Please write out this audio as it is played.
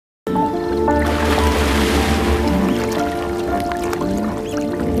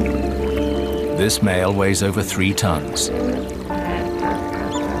This male weighs over 3 tons.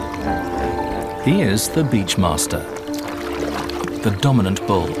 He is the beach master, the dominant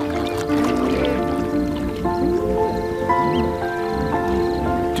bull.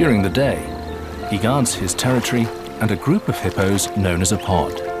 During the day, he guards his territory and a group of hippos known as a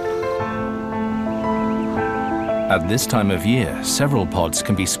pod. At this time of year, several pods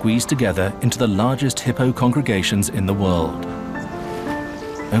can be squeezed together into the largest hippo congregations in the world.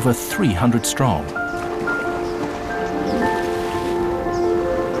 Over 300 strong.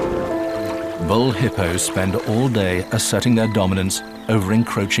 Bull hippos spend all day asserting their dominance over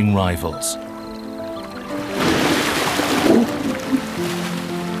encroaching rivals.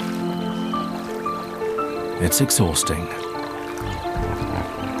 It's exhausting.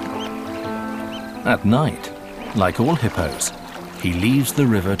 At night, like all hippos, he leaves the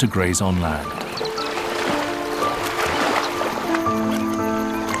river to graze on land.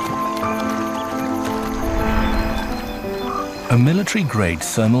 A military-grade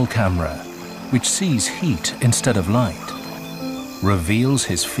thermal camera, which sees heat instead of light, reveals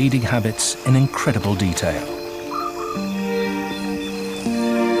his feeding habits in incredible detail.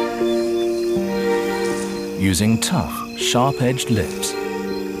 Using tough, sharp-edged lips,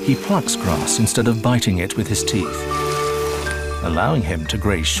 he plucks grass instead of biting it with his teeth, allowing him to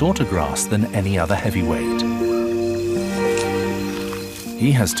graze shorter grass than any other heavyweight.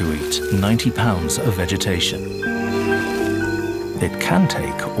 He has to eat 90 pounds of vegetation. It can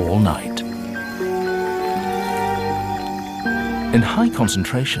take all night. In high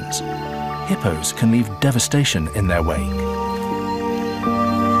concentrations, hippos can leave devastation in their wake.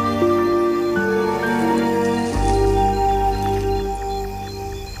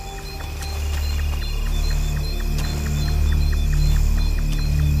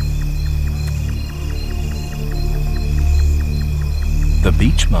 The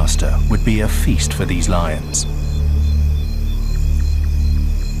beachmaster would be a feast for these lions.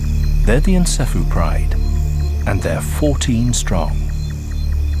 They're the Nsefu pride, and they're 14 strong.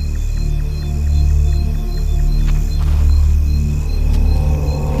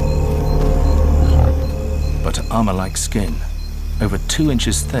 But armor-like skin, over 2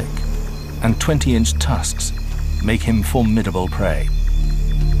 inches thick, and 20-inch tusks make him formidable prey.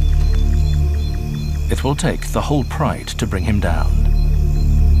 It will take the whole pride to bring him down.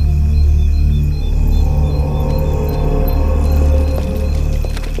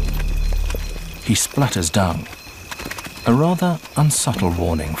 He splatters dung, a rather unsubtle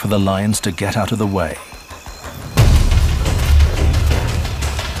warning for the lions to get out of the way.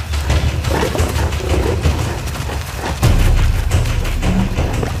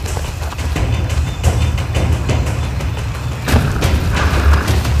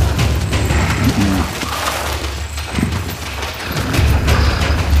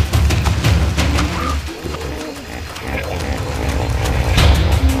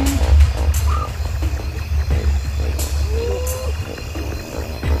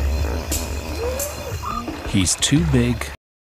 He's too big